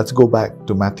 Let's go back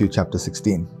to Matthew chapter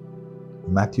 16.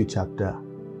 Matthew chapter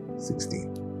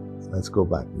 16. Let's go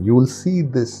back. You will see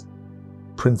this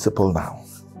principle now.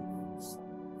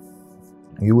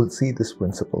 You will see this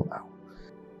principle now.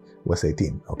 Verse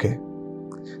 18, okay?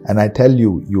 And I tell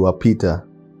you, you are Peter,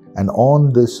 and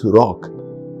on this rock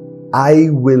I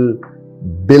will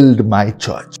build my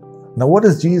church. Now what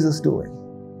is Jesus doing?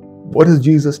 What is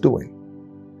Jesus doing?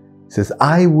 He says,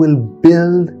 I will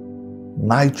build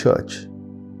my church,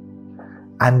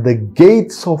 and the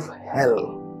gates of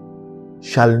hell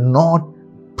shall not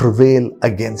prevail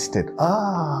against it.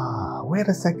 Wait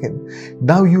a second.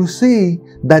 Now you see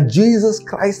that Jesus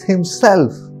Christ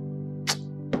himself,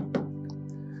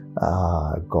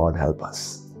 God help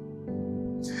us.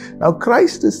 Now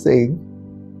Christ is saying,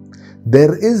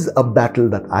 there is a battle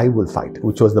that I will fight,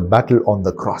 which was the battle on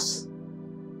the cross.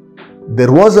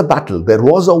 There was a battle, there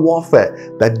was a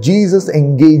warfare that Jesus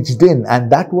engaged in,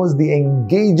 and that was the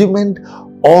engagement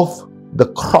of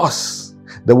the cross.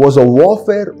 There was a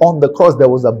warfare on the cross. There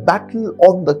was a battle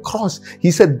on the cross.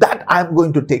 He said, that I'm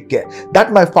going to take care.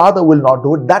 That my Father will not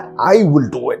do it. That I will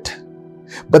do it.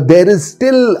 But there is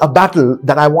still a battle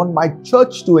that I want my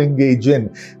church to engage in.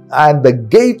 And the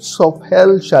gates of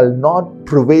hell shall not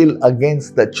prevail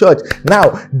against the church.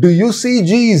 Now, do you see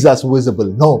Jesus visible?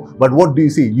 No. But what do you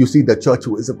see? You see the church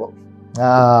visible.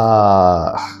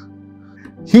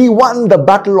 He won the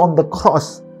battle on the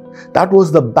cross. That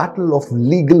was the battle of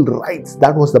legal rights.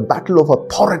 That was the battle of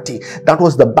authority. That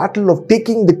was the battle of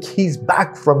taking the keys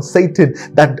back from Satan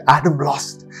that Adam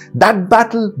lost. That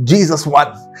battle, Jesus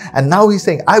won. And now he's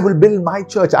saying, I will build my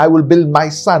church. I will build my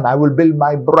son. I will build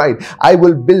my bride. I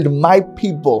will build my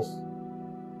people.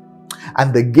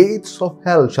 And the gates of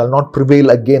hell shall not prevail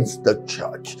against the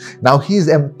church. Now he's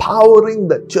empowering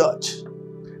the church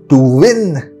to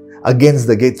win against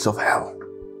the gates of hell.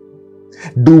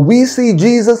 Do we see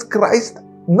Jesus Christ?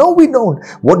 No, we don't.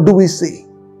 What do we see?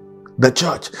 The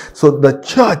church. So the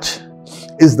church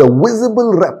is the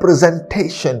visible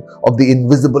representation of the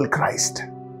invisible Christ.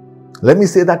 Let me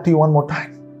say that to you one more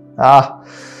time.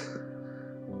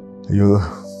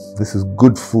 This is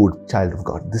good food, child of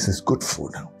God. This is good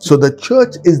food. So the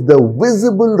church is the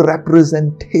visible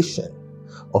representation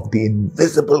of the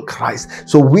invisible Christ.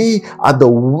 So we are the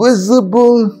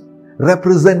visible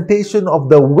representation of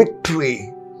the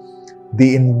victory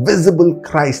the invisible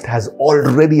Christ has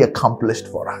already accomplished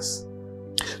for us.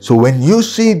 So when you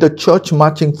see the church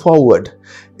marching forward,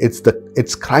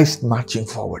 it's Christ marching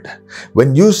forward.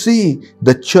 When you see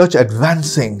the church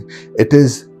advancing, it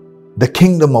is the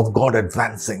kingdom of God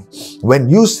advancing. When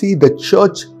you see the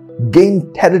church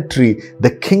gain territory,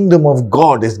 the kingdom of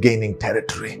God is gaining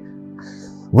territory.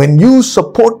 When you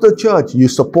support the church, you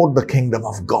support the kingdom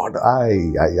of God.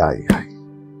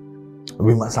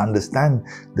 We must understand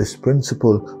this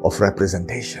principle of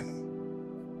representation.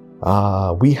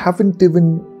 We haven't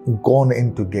even gone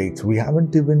into gates. We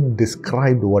haven't even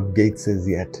described what gates is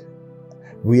yet.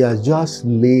 We are just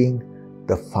laying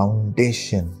the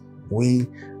foundation. We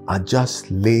are just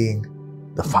laying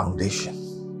the foundation.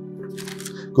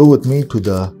 Go with me to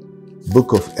the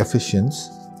book of Ephesians.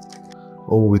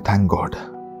 Oh, we thank God.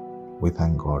 We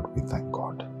thank God. We thank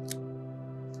God.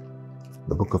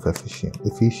 The book of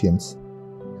Ephesians,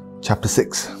 chapter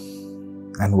 6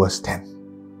 and verse 10.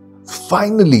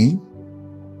 Finally,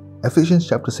 Ephesians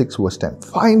chapter 6 verse 10.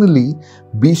 Finally,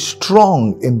 be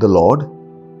strong in the Lord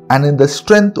and in the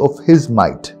strength of His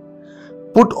might.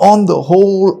 Put on the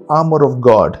whole armor of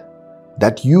God,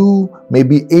 that you may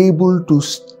be able to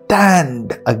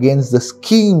stand against the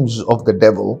schemes of the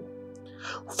devil.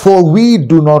 For we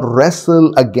do not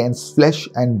wrestle against flesh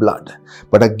and blood,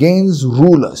 but against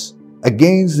rulers,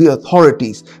 against the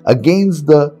authorities, against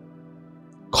the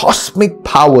cosmic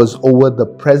powers over the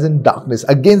present darkness,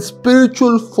 against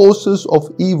spiritual forces of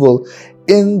evil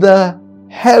in the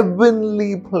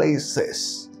heavenly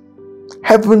places.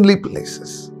 Heavenly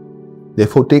places.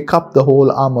 Therefore, take up the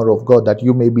whole armor of God, that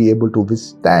you may be able to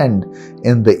withstand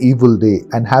in the evil day,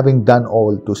 and having done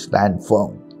all, to stand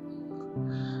firm.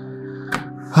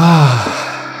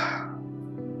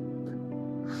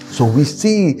 So we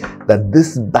see that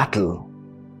this battle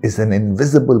is an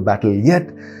invisible battle, yet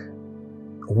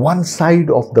one side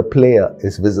of the player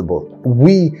is visible.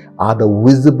 We are the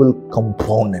visible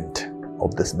component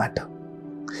of this matter.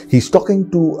 He's talking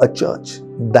to a church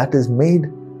that is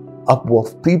made up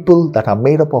of people that are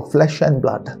made up of flesh and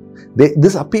blood.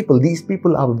 These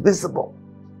people are visible.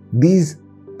 These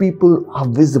people are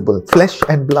visible. Flesh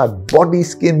and blood, body,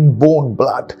 skin, bone,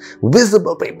 blood.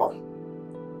 Visible people.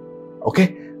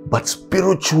 Okay? But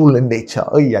spiritual in nature.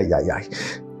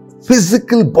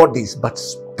 Physical bodies, but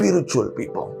spiritual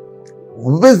people.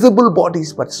 Visible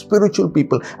bodies, but spiritual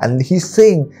people. And he's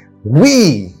saying,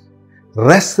 we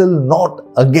wrestle not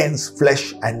against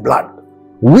flesh and blood.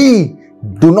 We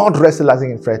do not wrestle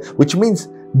against flesh, which means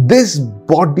this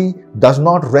body does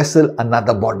not wrestle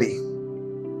another body.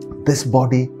 This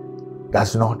body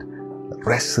does not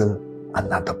wrestle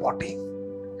another body.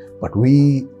 But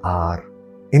we are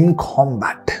in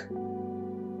combat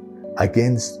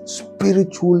against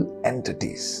spiritual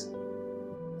entities.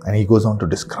 And he goes on to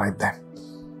describe them.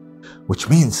 Which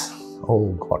means,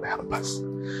 oh God help us,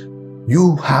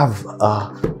 you have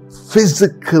a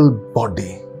physical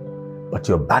body, but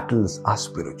your battles are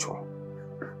spiritual.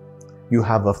 You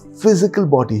have a physical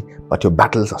body, but your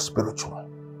battles are spiritual.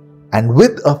 And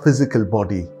with a physical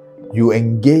body, you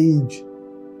engage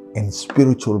in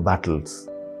spiritual battles.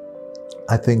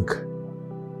 I think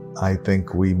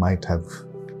we might have,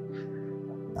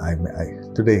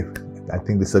 today, I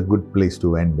think this is a good place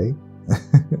to end,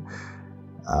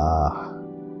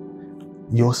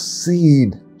 your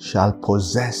seed shall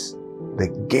possess the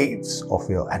gates of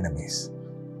your enemies.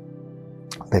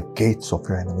 The gates of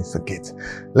your enemies, the gates.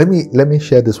 Let me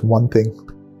share this one thing,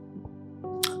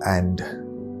 and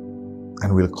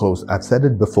we'll close. I've said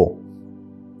it before.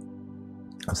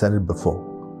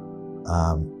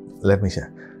 Let me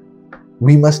share.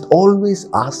 We must always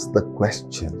ask the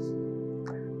question,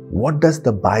 what does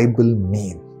the Bible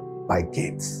mean by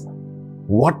gates?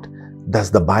 What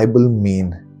does the Bible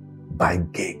mean by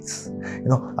gates?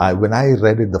 When I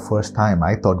read it the first time,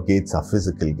 I thought gates are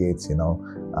physical gates,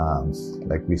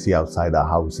 like we see outside our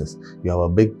houses. You have a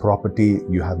big property,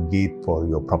 you have gate for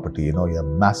your property, you have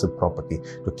massive property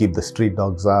to keep the street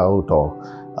dogs out, or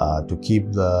to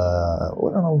keep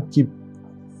keep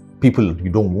people you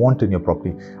don't want in your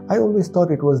property. I always thought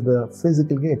it was the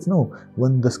physical gates. No,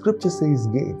 when the scripture says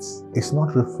gates, it's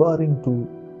not referring to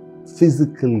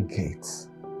physical gates.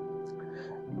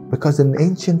 Because in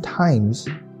ancient times,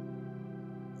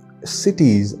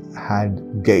 cities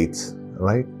had gates,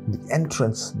 right?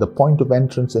 The point of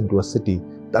entrance into a city,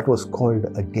 that was called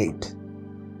a gate.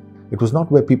 It was not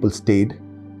where people stayed.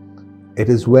 It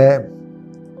is where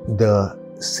the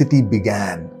city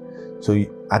began. So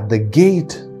at the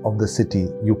gate of the city,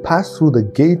 you pass through the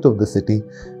gate of the city,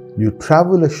 you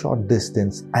travel a short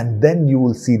distance, and then you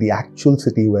will see the actual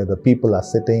city where the people are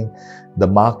sitting, the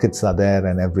markets are there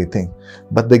and everything.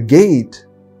 But the gate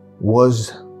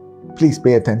was, please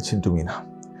pay attention to me now,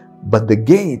 but the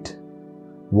gate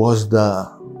was the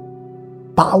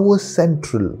power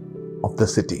central of the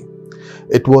city.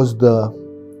 It was the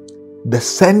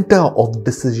center of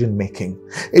decision making.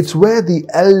 It's where the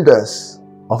elders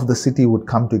of the city would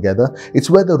come together. It's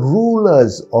where the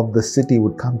rulers of the city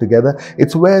would come together.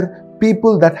 It's where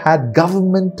people that had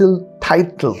governmental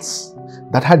titles,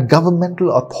 that had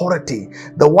governmental authority,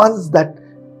 the ones that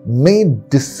made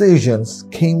decisions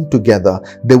came together.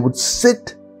 They would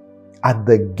sit at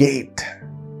the gate.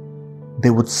 They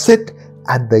would sit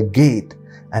at the gate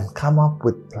and come up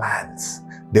with plans.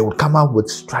 They would come up with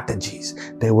strategies.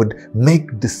 They would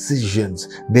make decisions.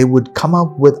 They would come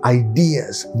up with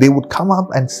ideas. They would come up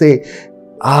and say,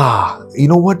 you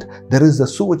know what? There is a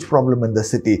sewage problem in the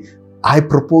city. I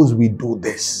propose we do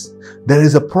this. There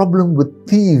is a problem with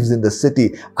thieves in the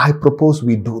city. I propose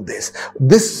we do this.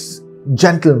 This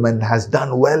gentleman has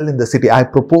done well in the city. I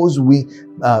propose we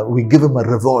give him a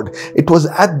reward. It was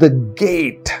at the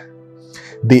gate.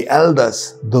 The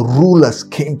elders, the rulers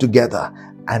came together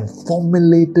and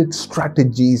formulated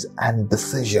strategies and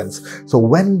decisions. So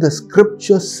when the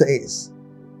scripture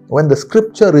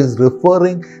is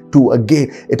referring to a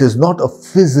gate, it is not a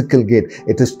physical gate.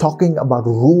 It is talking about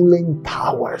ruling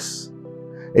powers.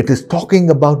 It is talking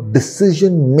about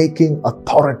decision-making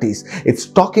authorities. It's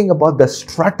talking about the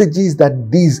strategies that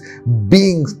these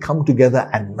beings come together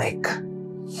and make.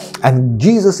 And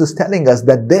Jesus is telling us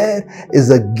that there is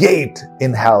a gate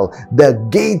in hell. The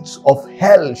gates of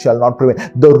hell shall not prevail.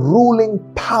 The ruling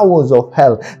powers of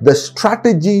hell, the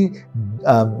strategy,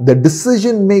 the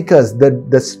decision makers,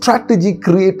 the strategy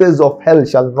creators of hell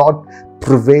shall not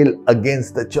prevail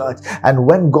against the church. And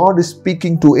when God is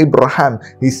speaking to Abraham,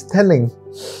 He's telling,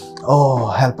 oh,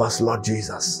 help us, Lord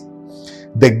Jesus.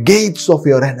 The gates of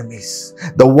your enemies,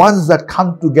 the ones that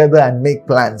come together and make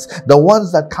plans, the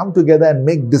ones that come together and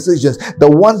make decisions, the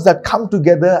ones that come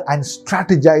together and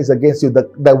strategize against you,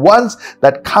 the ones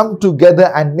that come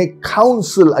together and make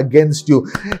counsel against you,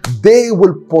 they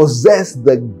will possess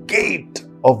the gate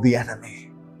of the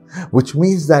enemy. Which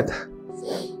means that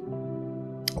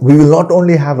we will not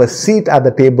only have a seat at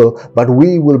the table, but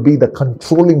we will be the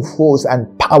controlling force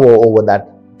and power over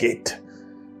that gate.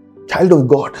 Child of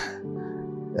God,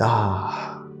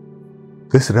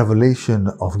 this revelation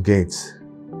of gates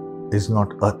is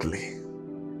not earthly.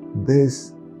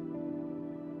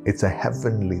 It's a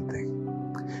heavenly thing.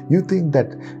 You think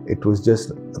that it was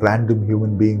just random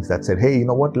human beings that said, hey, you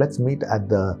know what, let's meet at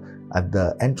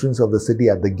the entrance of the city,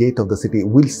 at the gate of the city.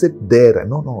 We'll sit there.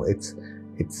 No, it's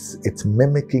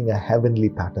mimicking a heavenly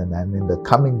pattern. And in the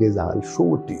coming days, I'll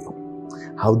show it to you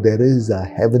how there is a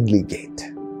heavenly gate.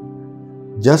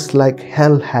 Just like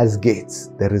hell has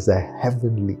gates, there is a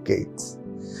heavenly gate.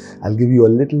 I'll give you a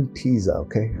little teaser,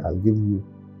 okay? I'll give you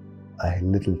a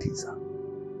little teaser.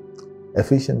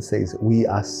 Ephesians says, we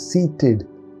are seated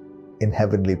in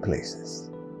heavenly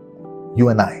places. You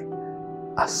and I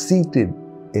are seated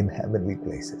in heavenly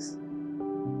places.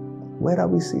 Where are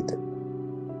we seated?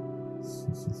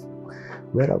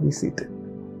 Where are we seated?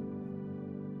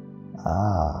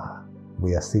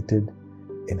 We are seated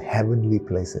in heavenly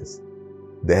places.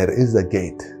 There is a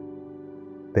gate.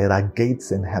 There are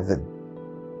gates in heaven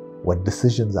where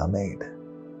decisions are made,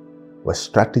 where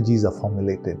strategies are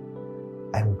formulated,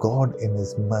 and God in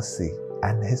His mercy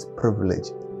and His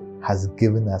privilege has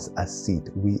given us a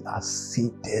seat. We are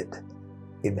seated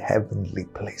in heavenly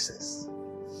places.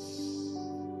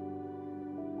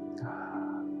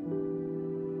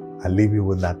 I'll leave you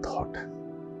with that thought.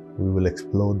 We will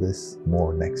explore this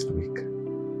more next week.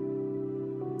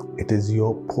 It is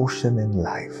your portion in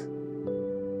life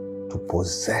to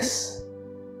possess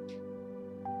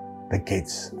the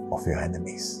gates of your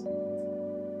enemies.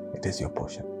 It is your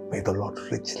portion. May the Lord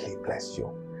richly bless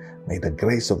you. May the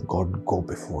grace of God go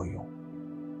before you.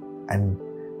 And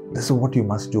this is what you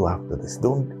must do after this.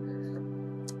 Don't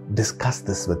discuss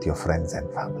this with your friends and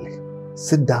family.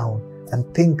 Sit down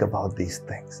and think about these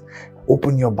things.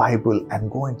 Open your Bible and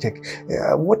go and check,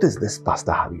 what is this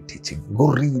Pastor Hari teaching? Go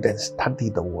read and study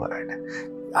the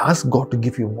Word. Ask God to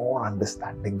give you more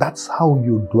understanding. That's how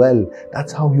you dwell.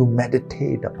 That's how you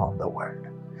meditate upon the Word.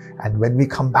 And when we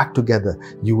come back together,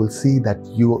 you will see that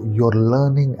your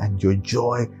learning and your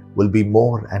joy will be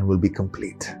more and will be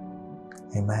complete.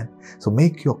 Amen. So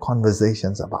make your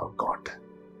conversations about God.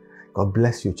 God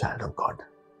bless you, child of God.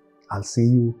 I'll see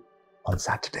you on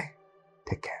Saturday.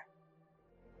 Take care.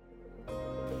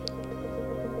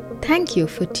 Thank you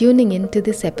for tuning in to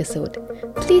this episode.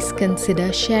 Please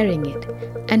consider sharing it.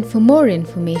 And for more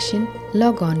information,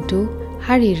 log on to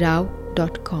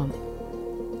harirao.com.